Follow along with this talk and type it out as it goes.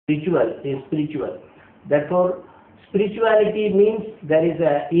ritual is spiritual. Therefore, spirituality means there is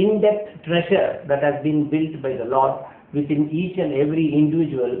an in-depth treasure that has been built by the Lord within each and every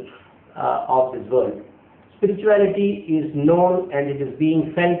individual of this world. Spirituality is known and it is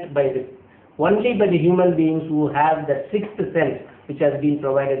being felt only by the human beings who have that sixth sense which has been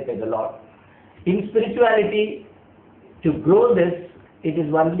provided by the Lord. In spirituality, to grow this, it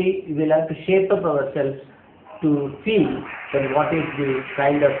is only we will have to shape up ourselves to feel that what is the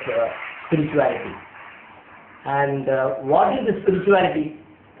kind of spirituality. And what is the spirituality?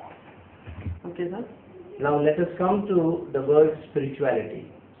 Okay, sir. Now let us come to the word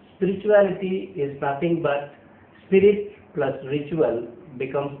spirituality. Spirituality is nothing but spirit plus ritual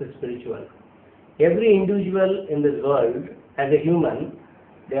becomes the spiritual. Every individual in this world, as a human,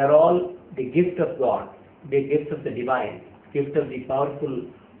 they are all the gift of God, the gift of the divine, gift of the powerful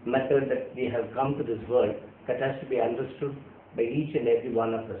method that we have come to this world that has to be understood by each and every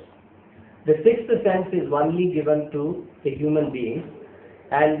one of us. The sixth sense is only given to the human beings,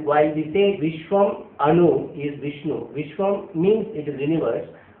 and while we say Vishwam, Anu is Vishnu. Vishwam means it is universe,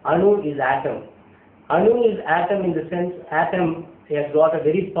 Anu is atom. Anu is atom in the sense atom has got a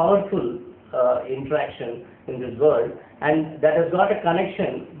very powerful interaction in this world, and that has got a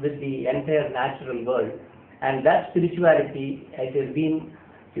connection with the entire natural world. And that spirituality, it has been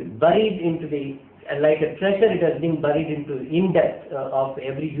buried into like a treasure, it has been buried into in-depth of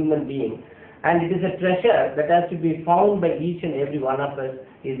every human being. And it is a treasure that has to be found by each and every one of us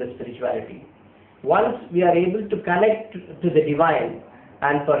is the spirituality. Once we are able to connect to the divine,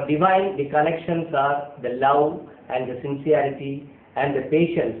 and for divine the connections are the love and the sincerity and the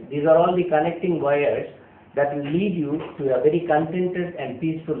patience. These are all the connecting wires that will lead you to a very contented and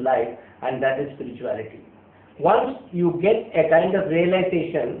peaceful life, and that is spirituality. Once you get a kind of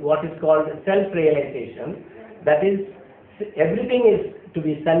realization, what is called self-realization, that is, everything is to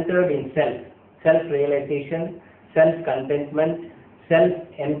be centered in self. Self-realization, self-contentment,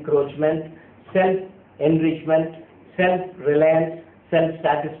 self-encroachment, self-enrichment, self-reliance,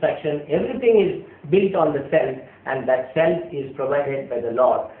 self-satisfaction. Everything is built on the self, and that self is provided by the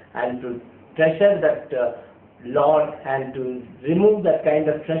Lord. And to treasure that Lord and to remove that kind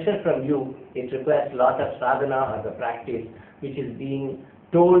of treasure from you, it requires a lot of sadhana or the practice, which is being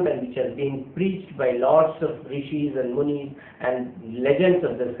told and which has been preached by lots of rishis and munis and legends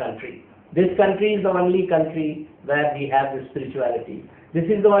of this country. This country is the only country where we have this spirituality. This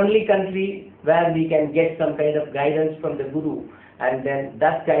is the only country where we can get some kind of guidance from the Guru, and then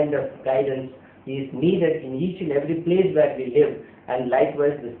that kind of guidance is needed in each and every place where we live. And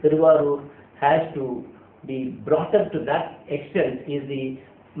likewise, the Thiruvarur has to be brought up to that extent, is the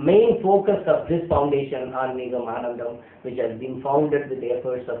main focus of this foundation, aanmeegamanandham, which has been founded with the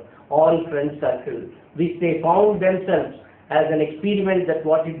efforts of all friend circles, which they found themselves as an experiment that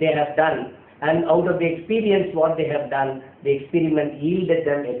what they have done, and out of the experience what they have done, the experiment yielded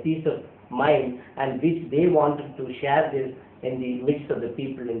them a peace of mind, and which they wanted to share this in the midst of the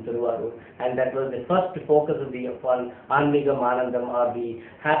people in Thiruvarur. And that was the first focus of the aanmeegamanandham, or the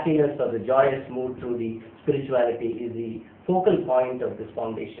happiness or the joyous mood through the spirituality, is the focal point of this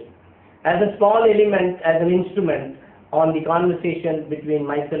foundation. As a small element, as an instrument on the conversation between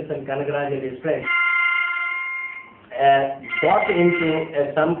myself and Kanagaraj and his friends, got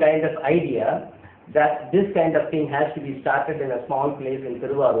into some kind of idea that this kind of thing has to be started in a small place in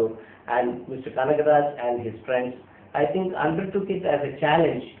Thiruvarur, and Mr. Kanagaraj and his friends, I think, undertook it as a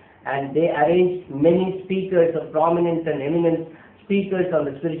challenge, and they arranged many speakers of prominent and eminent speakers on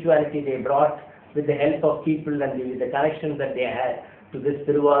the spirituality they brought with the help of people and with the connections that they had to this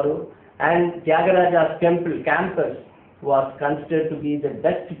Thiruvarur. And Tyagaraja's temple campus was considered to be the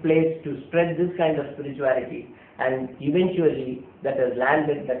best place to spread this kind of spirituality, and eventually that has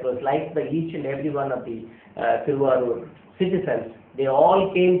landed, that was liked by each and every one of the Thiruvarur citizens. They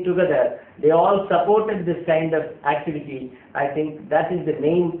all came together, they all supported this kind of activity. I think that is the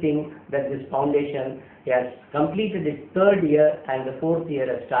main thing, that this foundation has completed its third year and the fourth year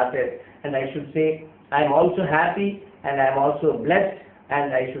has started. And I should say, I am also happy and I am also blessed,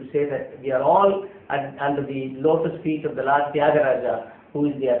 and I should say that we are all under the lotus feet of the Lord Tyagaraja, who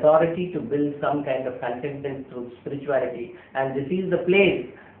is the authority to build some kind of contentment through spirituality. And this is the place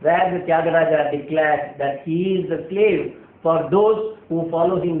where the Tyagaraja declared that he is the slave for those who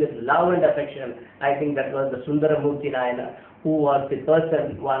follow him with love and affection. I think that was the Sundaramurti Nayana, who was the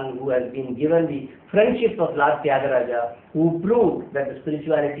one who has been given the friendship of Lord Tyagaraja, who proved that the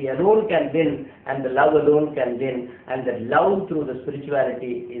spirituality alone can win and the love alone can win, and that love through the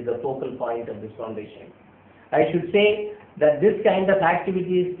spirituality is the focal point of this foundation. I should say that this kind of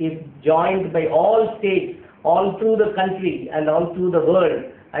activities, if joined by all states, all through the country and all through the world,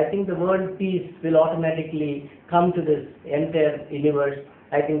 I think the world peace will automatically come to this entire universe.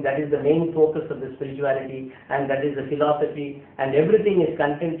 I think that is the main focus of the spirituality, and that is the philosophy, and everything is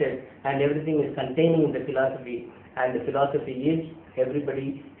contented and everything is containing in the philosophy. And the philosophy is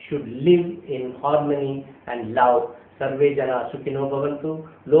everybody should live in harmony and love. Sarve jana sukhino bhavantu,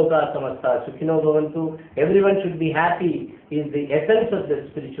 loka samasta sukhino bhavantu. Everyone should be happy is the essence of the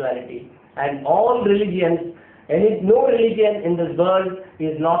spirituality. And all religions, no religion in this world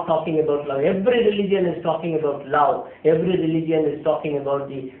is not talking about love. Every religion is talking about love. Every religion is talking about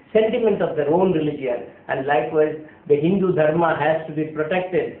the sentiment of their own religion. And likewise, the Hindu dharma has to be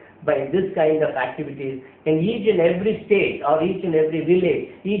protected by this kind of activities. In each and every state or each and every village,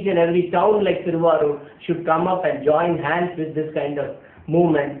 each and every town like Tiruvarur should come up and join hands with this kind of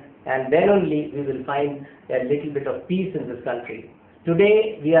movement, and then only we will find a little bit of peace in this country.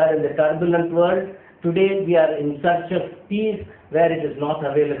 Today we are in the turbulent world. Today we are in search of peace where it is not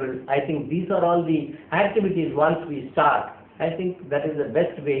available. I think these are all the activities once we start. I think that is the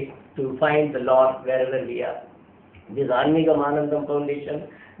best way to find the Lord wherever we are. This aanmeegamanandham Foundation,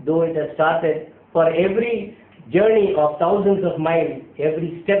 though it has started, for every journey of thousands of miles,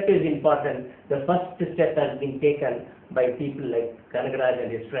 every step is important. The first step has been taken by people like Kanagaraj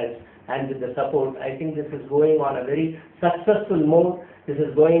and his friends, and with the support, I think this is going on a very successful mode. This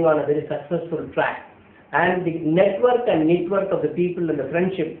is going on a very successful track. And the network and network of the people and the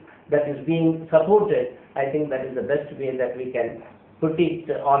friendship that is being supported, I think that is the best way that we can put it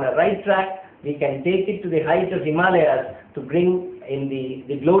on a right track. We can take it to the height of Himalayas to bring in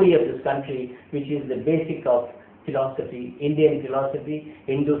the glory of this country, which is the basic of philosophy, Indian philosophy,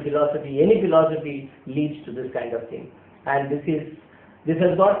 Hindu philosophy. Any philosophy leads to this kind of thing. And this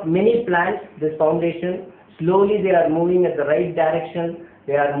has got many plans, this foundation. Slowly they are moving at the right direction.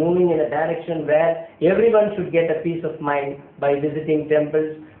 They are moving in a direction where everyone should get a peace of mind by visiting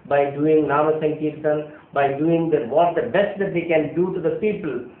temples, by doing Nama Sankirtan, by doing the best that they can do to the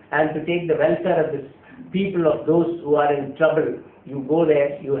people, and to take the welfare of the people, of those who are in trouble. You go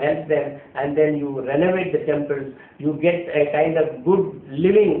there, you help them, and then you renovate the temples. You get a kind of good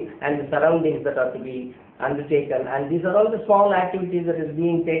living and the surroundings that are to be undertaken. And these are all the small activities that is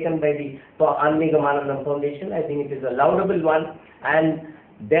being taken by the aanmeegamanandham Foundation. I think it is a laudable one. And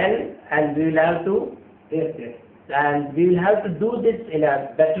we will have to do this in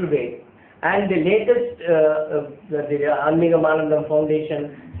a better way. And the latest, the aanmeegamanandham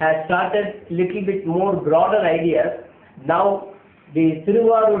Foundation has started little bit more broader ideas. Now, the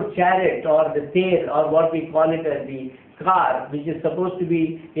Tiruvarur chariot, or the Ther, or what we call it as the car, which is supposed to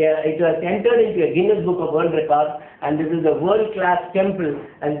be, it has entered into a Guinness Book of World Records, and this is a world-class temple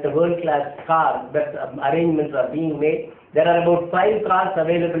and it's a world-class car that arrangements are being made. There are about 5 cars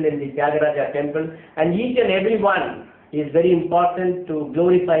available in the Tyagaraja temple, and each and every one is very important to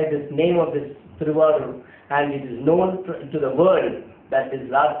glorify this name of this Tiruvarur, and it is known to the world that this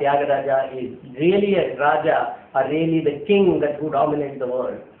Lord Tyagaraja is really a Raja, or really the king that who dominates the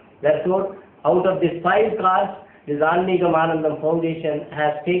world. Therefore, out of these 5 cars, this aanmeegamanandham Foundation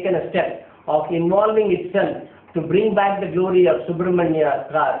has taken a step of involving itself to bring back the glory of Subramanya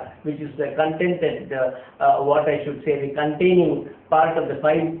car, which is the contented, the containing part of the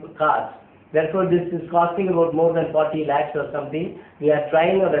 5 cars. Therefore, this is costing about more than 40 lakhs or something. We are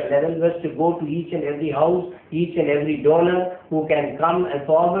trying on a level best to go to each and every house, each and every donor who can come and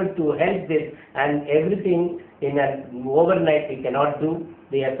forward to help this, and everything in an overnight we cannot do.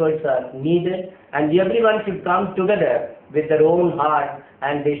 The efforts are needed, and everyone should come together with their own heart,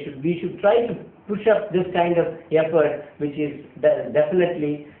 and we should try to push up this kind of effort, which is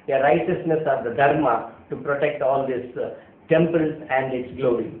definitely a righteousness of the Dharma, to protect all these temples and its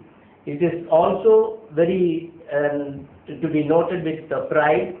glory. It is also very to be noted with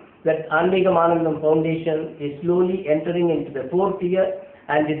pride that aanmeegamanandham Foundation is slowly entering into the 4th year,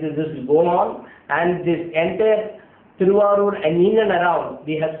 and this will go on, and this entire Tiruvarur and in and around,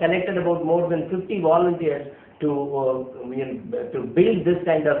 we have selected about more than 50 volunteers to build this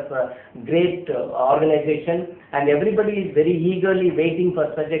kind of great organization, and everybody is very eagerly waiting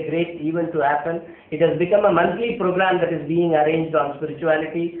for such a great event to happen. It has become a monthly program that is being arranged on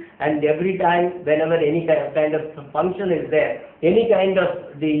spirituality, and every time, whenever any kind of function is there, any kind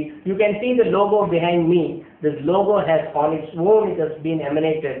of you can see the logo behind me. This logo has on its own, it has been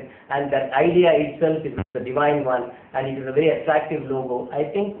emanated, and that idea itself is the divine one, and it is a very attractive logo. I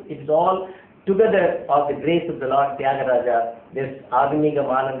think it's all together of the grace of the Lord Tyagaraja. This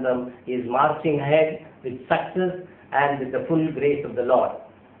aanmeegamanandham is marching ahead with success and with the full grace of the Lord.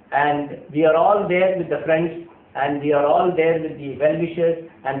 And we are all there with the friends, and we are all there with the well-wishers,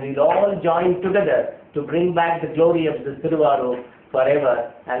 and we'll all join together to bring back the glory of the Tiruvarur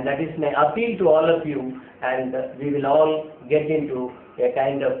forever, and that is my appeal to all of you, and we will all get into a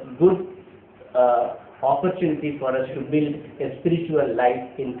kind of good opportunity for us to build a spiritual life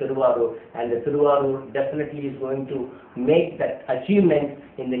in Thiruvarur, and the Thiruvarur definitely is going to make that achievement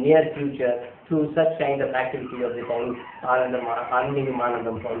in the near future through such kind of activity of the time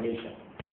aanmeegamanandham Foundation.